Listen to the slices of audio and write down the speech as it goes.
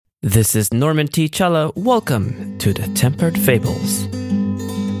This is Norman T. Challa. Welcome to the Tempered Fables.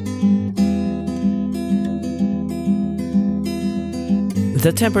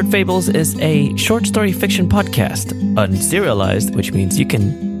 The Tempered Fables is a short story fiction podcast, unserialized, which means you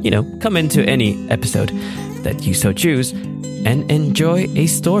can, come into any episode that you so choose and enjoy a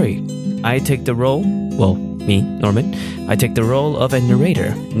story. I take the role, me, Norman, I take the role of a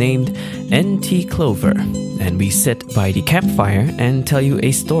narrator named N.T. Clover, and we sit by the campfire and tell you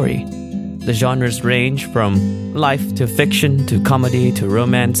a story. The genres range from life to fiction to comedy to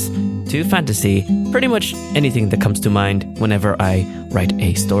romance to fantasy, pretty much anything that comes to mind whenever I write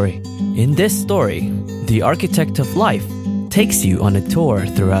a story. In this story, the architect of life takes you on a tour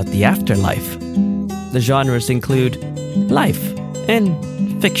throughout the afterlife. The genres include life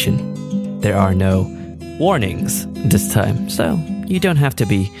and fiction. There are no warnings this time, so you don't have to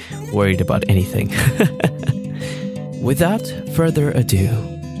be worried about anything. Without further ado,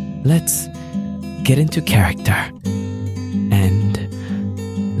 let's get into character and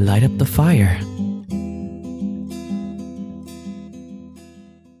light up the fire.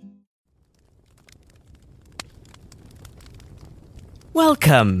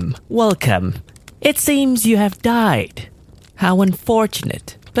 Welcome. It seems you have died. How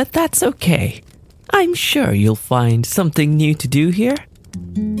unfortunate, but that's okay. I'm sure you'll find something new to do here.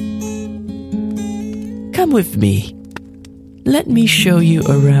 Come with me. Let me show you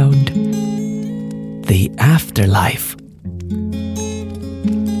around the afterlife.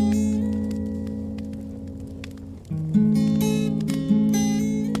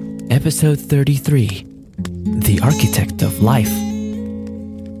 Episode 33, The Architect of Life.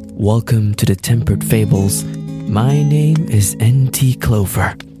 Welcome to the Tempered Fables. My name is N.T.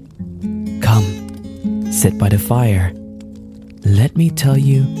 Clover. Come, sit by the fire. Let me tell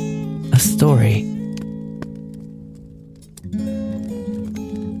you a story.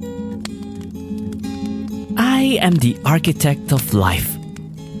 I am the architect of life.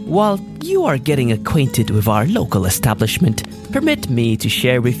 While you are getting acquainted with our local establishment, permit me to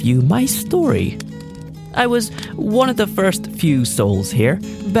share with you my story. I was one of the first few souls here,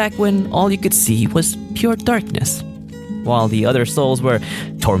 back when all you could see was pure darkness. While the other souls were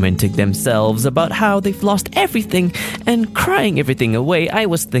tormenting themselves about how they've lost everything and crying everything away, I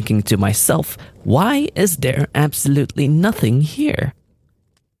was thinking to myself, why is there absolutely nothing here?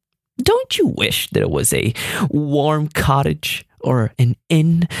 Don't you wish there was a warm cottage or an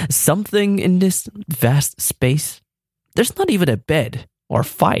inn, something in this vast space? There's not even a bed or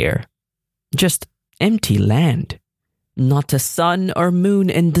fire, just empty land. Not a sun or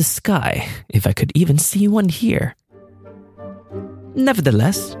moon in the sky, if I could even see one here.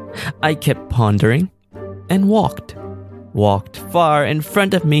 Nevertheless, I kept pondering and walked far in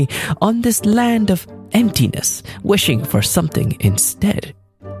front of me on this land of emptiness, wishing for something instead.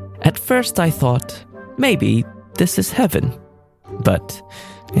 At first I thought, maybe this is heaven, but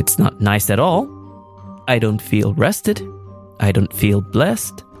it's not nice at all. I don't feel rested. I don't feel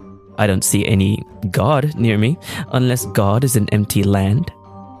blessed. I don't see any God near me, unless God is an empty land.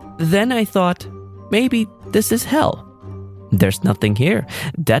 Then I thought, maybe this is hell. There's nothing here.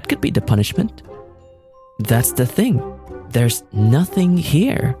 That could be the punishment. That's the thing. There's nothing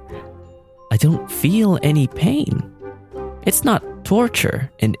here. I don't feel any pain. It's not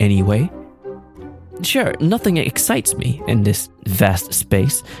torture in any way. Sure, nothing excites me in this vast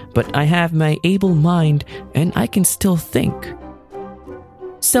space, but I have my able mind and I can still think.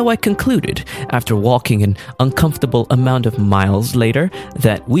 So I concluded, after walking an uncomfortable amount of miles later,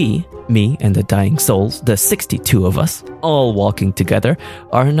 that we, me and the dying souls, the 62 of us, all walking together,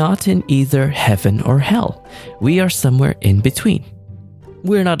 are not in either heaven or hell. We are somewhere in between.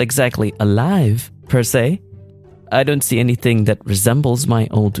 We're not exactly alive, per se. I don't see anything that resembles my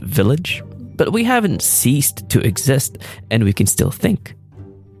old village, but we haven't ceased to exist, and we can still think.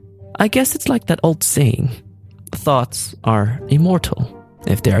 I guess it's like that old saying, thoughts are immortal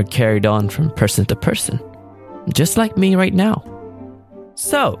if they are carried on from person to person, just like me right now.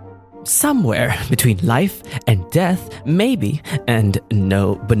 So, somewhere between life and death, maybe, and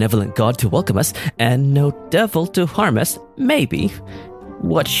no benevolent God to welcome us, and no devil to harm us, maybe,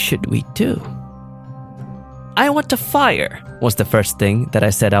 what should we do? I want to fire, was the first thing that I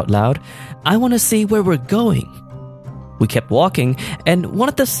said out loud. I want to see where we're going. We kept walking, and one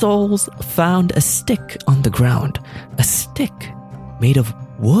of the souls found a stick on the ground. A stick made of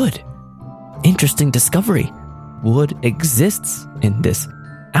wood. Interesting discovery. Wood exists in this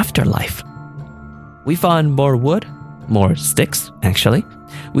afterlife. We found more wood, more sticks, actually.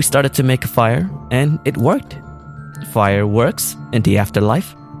 We started to make a fire, and it worked. Fire works in the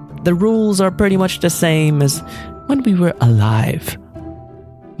afterlife. The rules are pretty much the same as when we were alive.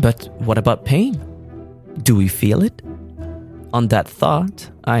 But what about pain? Do we feel it? On that thought,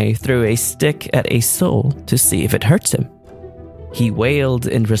 I threw a stick at a soul to see if it hurts him. He wailed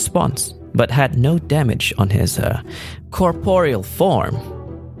in response, but had no damage on his corporeal form.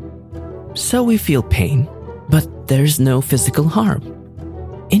 So we feel pain, but there's no physical harm.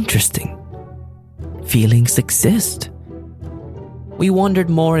 Interesting. Feelings exist. We wandered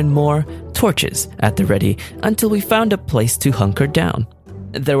more and more, torches at the ready, until we found a place to hunker down.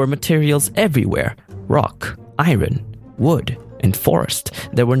 There were materials everywhere: rock, iron, wood, and forest.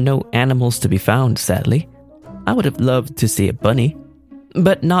 There were no animals to be found, sadly. I would have loved to see a bunny.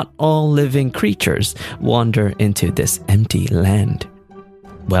 But not all living creatures wander into this empty land.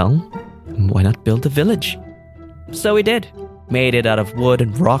 Well, why not build a village? So we did. Made it out of wood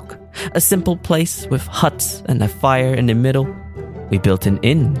and rock. A simple place with huts and a fire in the middle. We built an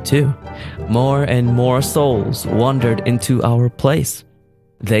inn, too. More and more souls wandered into our place.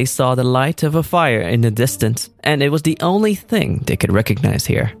 They saw the light of a fire in the distance, and it was the only thing they could recognize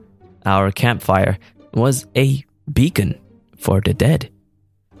here. Our campfire was a beacon for the dead.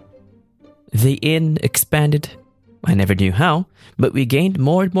 The inn expanded. I never knew how, but we gained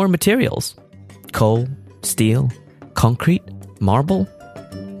more and more materials. Coal, steel, concrete, marble.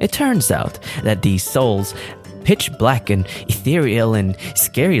 It turns out that these souls, pitch black and ethereal and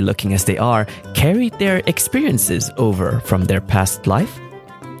scary looking as they are, carried their experiences over from their past life.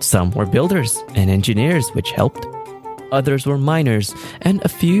 Some were builders and engineers, which helped. Others were miners, and a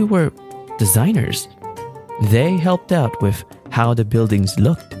few were designers. They helped out with how the buildings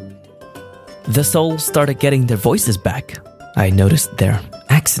looked. The souls started getting their voices back. I noticed their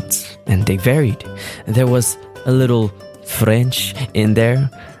accents, and they varied. There was a little French in there,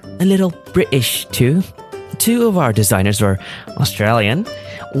 a little British too. Two of our designers were Australian.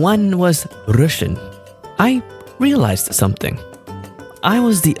 One was Russian. I realized something. I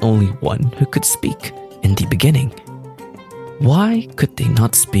was the only one who could speak in the beginning. Why could they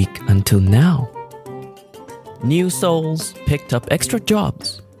not speak until now? New souls picked up extra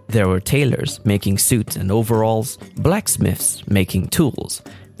jobs. There were tailors making suits and overalls, blacksmiths making tools,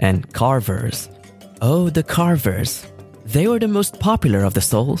 and carvers. Oh, the carvers. They were the most popular of the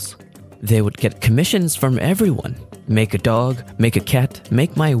souls. They would get commissions from everyone. Make a dog, make a cat,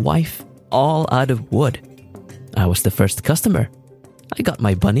 make my wife, all out of wood. I was the first customer. I got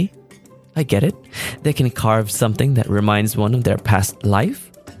my bunny. I get it. They can carve something that reminds one of their past life.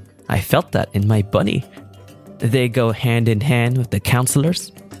 I felt that in my bunny. They go hand in hand with the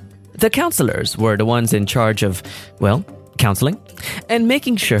counselors. The counselors were the ones in charge of, well, counseling and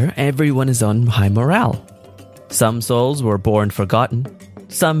making sure everyone is on high morale. Some souls were born forgotten.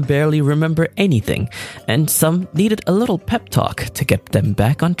 Some barely remember anything, and some needed a little pep talk to get them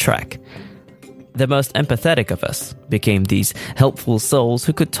back on track. The most empathetic of us became these helpful souls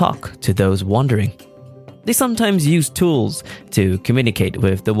who could talk to those wandering. They sometimes use tools to communicate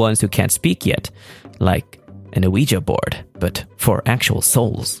with the ones who can't speak yet, like an Ouija board, but for actual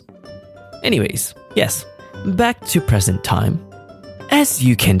souls. Anyways, yes, back to present time. As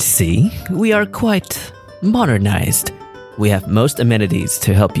you can see, we are quite modernized. We have most amenities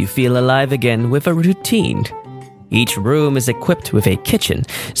to help you feel alive again with a routine. Each room is equipped with a kitchen,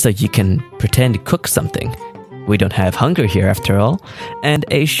 so you can pretend to cook something. We don't have hunger here after all, and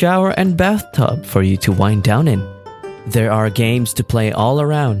a shower and bathtub for you to wind down in. There are games to play all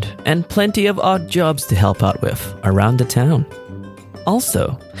around, and plenty of odd jobs to help out with around the town.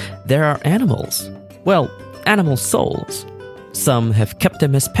 Also, there are animals. Well, animal souls. Some have kept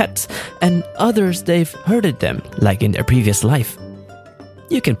them as pets, and others they've herded them, like in their previous life.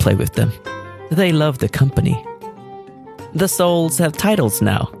 You can play with them. They love the company. The souls have titles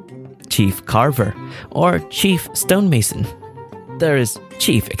now. Chief Carver or Chief Stonemason. There is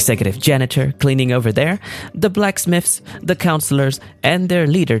Chief Executive Janitor cleaning over there, the blacksmiths, the counselors, and their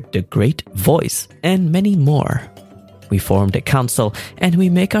leader, the Great Voice, and many more. We formed a council and we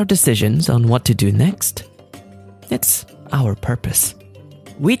make our decisions on what to do next. It's our purpose.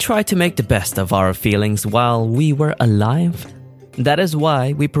 We try to make the best of our feelings while we were alive. That is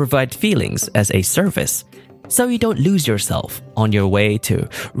why we provide feelings as a service, so you don't lose yourself on your way to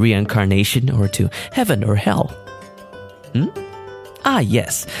reincarnation or to heaven or hell. Ah,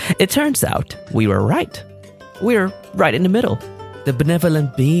 yes, it turns out we were right. We're right in the middle. The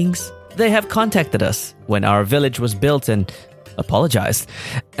benevolent beings, they have contacted us when our village was built and apologized,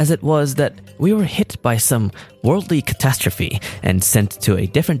 as it was that we were hit by some worldly catastrophe and sent to a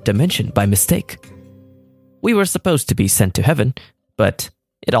different dimension by mistake. We were supposed to be sent to heaven, but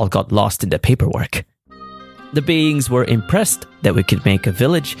it all got lost in the paperwork. The beings were impressed that we could make a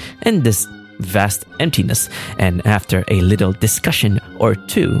village, and this vast emptiness, and after a little discussion or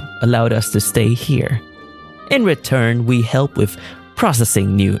two, allowed us to stay here. In return, we help with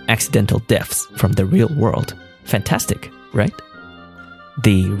processing new accidental deaths from the real world. Fantastic, right?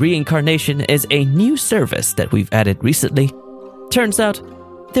 The reincarnation is a new service that we've added recently. Turns out,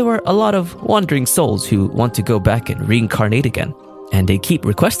 there were a lot of wandering souls who want to go back and reincarnate again, and they keep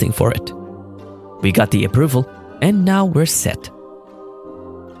requesting for it. We got the approval, and now we're set.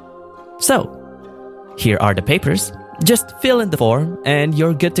 So, here are the papers. Just fill in the form, and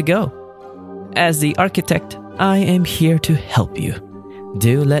you're good to go. As the architect, I am here to help you.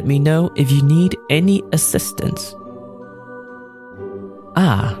 Do let me know if you need any assistance.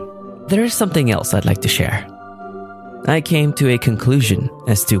 There is something else I'd like to share. I came to a conclusion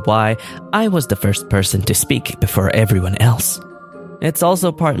as to why I was the first person to speak before everyone else. It's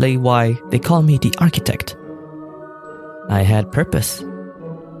also partly why they call me the architect. I had purpose.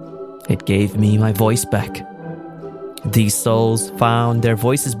 It gave me my voice back. These souls found their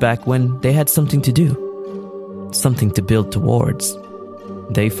voices back when they had something to do, something to build towards.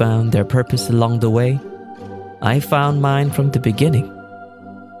 They found their purpose along the way. I found mine from the beginning.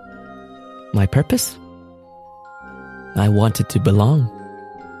 My purpose? I wanted to belong.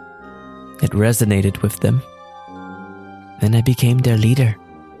 It resonated with them. And I became their leader.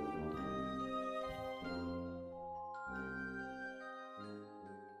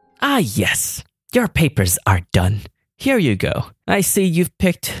 Yes. Your papers are done. Here you go. I see you've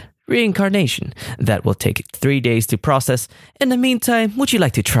picked reincarnation. That will take 3 days to process. In the meantime, would you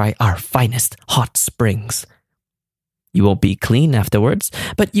like to try our finest hot springs? You won't be clean afterwards,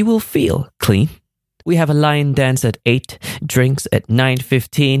 but you will feel clean. We have a lion dance at 8, drinks at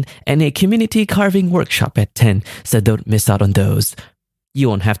 9:15, and a community carving workshop at 10, so don't miss out on those. You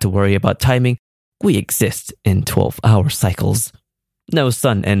won't have to worry about timing. We exist in 12-hour cycles. No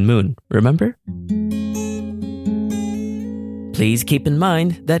sun and moon, remember? Please keep in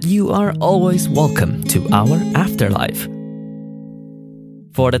mind that you are always welcome to our afterlife.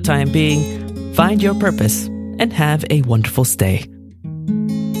 For the time being, find your purpose and have a wonderful stay.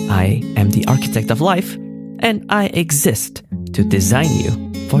 I am the architect of life, and I exist to design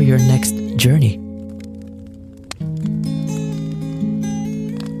you for your next journey.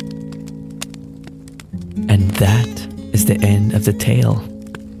 And that is the end of the tale.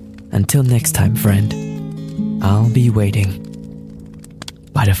 Until next time, friend, I'll be waiting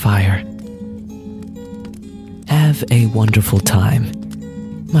by the fire. Have a wonderful time,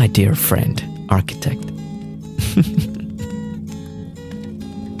 my dear friend, architect.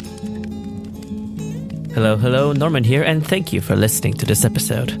 Hello, Norman here, and thank you for listening to this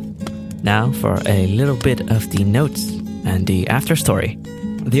episode. Now for a little bit of the notes and the after story.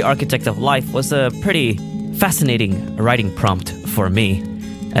 The Architect of Life was a pretty fascinating writing prompt for me,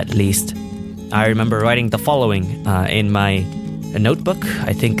 at least. I remember writing the following in my notebook,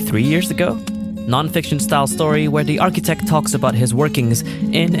 I think 3 years ago. Non-fiction style story where the architect talks about his workings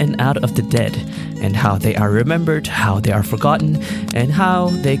in and out of the dead, and how they are remembered, how they are forgotten, and how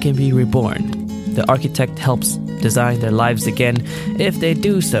they can be reborn. The architect helps design their lives again if they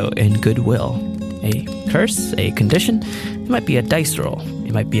do so in goodwill. A curse, a condition, it might be a dice roll,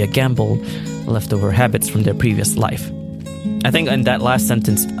 it might be a gamble, leftover habits from their previous life. I think in that last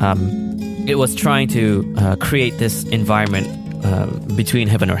sentence, it was trying to create this environment between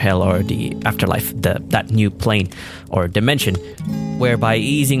heaven or hell or the afterlife, that new plane or dimension, whereby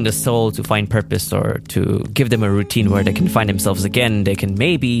easing the soul to find purpose or to give them a routine where they can find themselves again, they can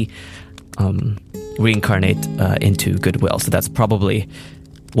maybe reincarnate into goodwill. So that's probably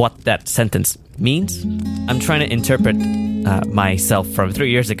what that sentence means. I'm trying to interpret myself from 3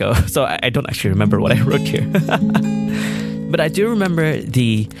 years ago, so I don't actually remember what I wrote here. But I do remember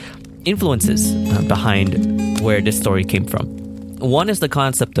the influences behind where this story came from. One is the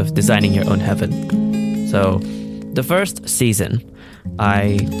concept of designing your own heaven. So the first season,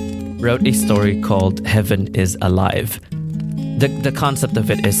 I wrote a story called Heaven is Alive. The concept of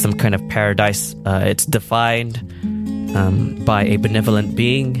it is some kind of paradise. It's defined by a benevolent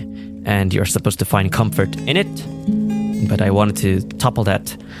being, and you're supposed to find comfort in it. But I wanted to topple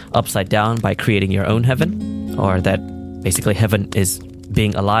that upside down by creating your own heaven, or that basically heaven is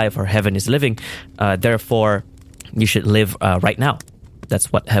being alive or heaven is living. Therefore, you should live right now.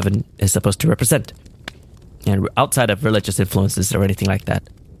 That's what heaven is supposed to represent. And outside of religious influences or anything like that.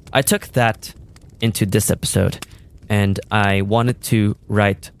 I took that into this episode, and I wanted to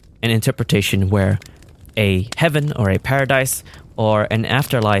write an interpretation where a heaven or a paradise or an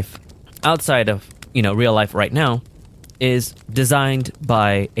afterlife outside of, real life right now is designed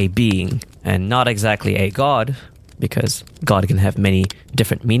by a being and not exactly a god, because God can have many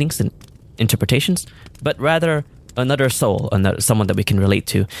different meanings and interpretations, but rather another soul, someone that we can relate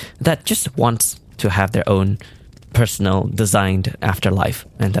to, that just wants to have their own personal designed afterlife.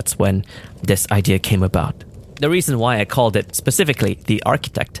 And that's when this idea came about. The reason why I called it specifically The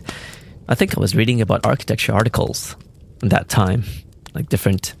Architect, I think I was reading about architecture articles at that time, like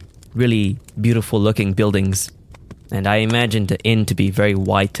different really beautiful looking buildings. And I imagined the inn to be very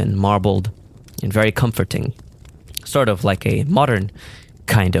white and marbled and very comforting, sort of like a modern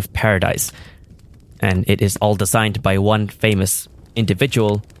kind of paradise. And it is all designed by one famous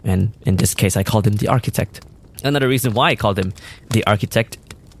individual, and in this case I called him The Architect. Another reason why I called him The Architect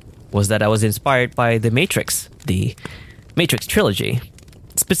was that I was inspired by The Matrix, the Matrix trilogy,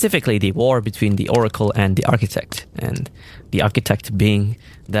 specifically the war between the Oracle and the Architect, and the Architect being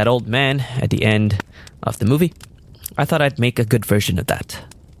that old man at the end of the movie. I thought I'd make a good version of that,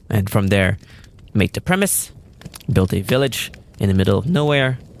 and from there made the premise, built a village in the middle of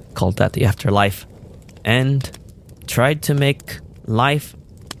nowhere, called that the Afterlife, and tried to make life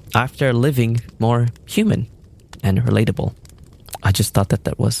after living more human and relatable. I just thought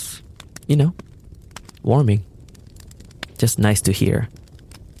that was, warming. Just nice to hear.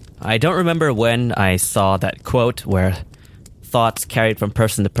 I don't remember when I saw that quote where thoughts carried from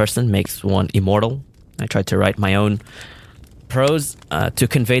person to person makes one immortal. I tried to write my own prose to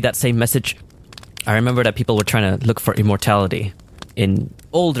convey that same message. I remember that people were trying to look for immortality in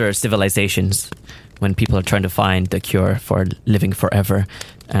older civilizations when people are trying to find the cure for living forever,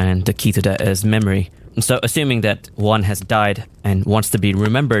 and the key to that is memory. So assuming that one has died and wants to be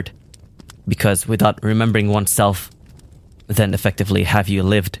remembered, because without remembering oneself, then effectively have you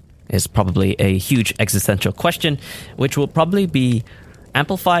lived, is probably a huge existential question, which will probably be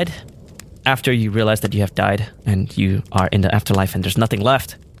amplified after you realize that you have died and you are in the afterlife and there's nothing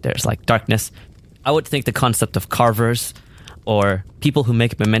left. There's like darkness. I would think the concept of carvers or people who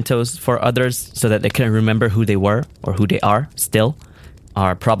make mementos for others so that they can remember who they were or who they are still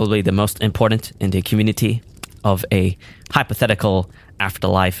are probably the most important in the community of a hypothetical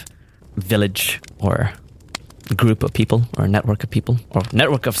afterlife village or group of people or network of people or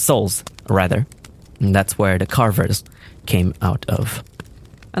network of souls rather. And that's where the carvers came out of.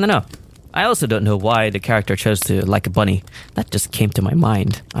 I don't know. I also don't know why the character chose to like a bunny. That just came to my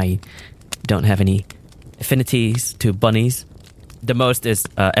mind. I don't have any affinities to bunnies. The most is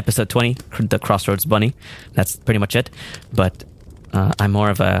episode 20, the Crossroads Bunny. That's pretty much it. But I'm more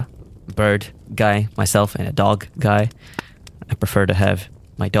of a bird guy myself and a dog guy. I prefer to have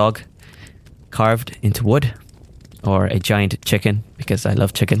my dog carved into wood or a giant chicken because I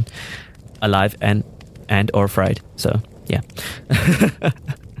love chicken alive and or fried. So, yeah.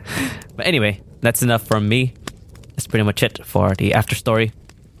 But anyway, that's enough from me. That's pretty much it for the after story.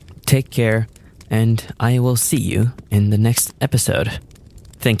 Take care, and I will see you in the next episode.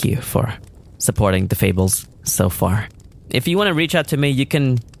 Thank you for supporting the Fables so far. If you want to reach out to me, you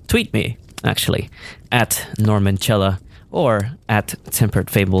can tweet me, actually, at Norman Cella or at Tempered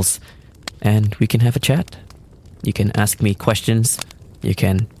Fables, and we can have a chat. You can ask me questions, you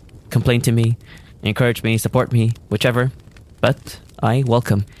can complain to me, encourage me, support me, whichever. But I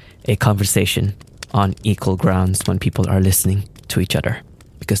welcome a conversation on equal grounds when people are listening to each other,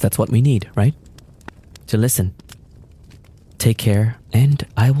 because that's what we need, right? To listen. Take care, and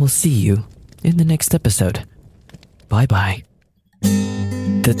I will see you in the next episode. Bye-bye.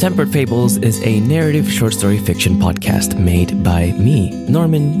 The Tempered Fables is a narrative short story fiction podcast made by me,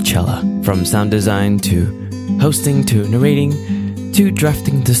 Norman Cella. From sound design to hosting to narrating to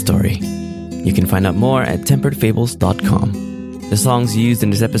drafting the story. You can find out more at temperedfables.com. The songs used in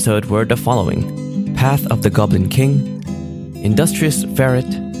this episode were the following: Path of the Goblin King, Industrious Ferret,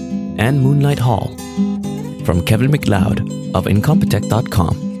 and Moonlight Hall. From Kevin MacLeod of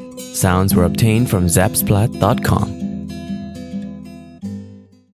Incompetech.com. Sounds were obtained from Zapsplat.com.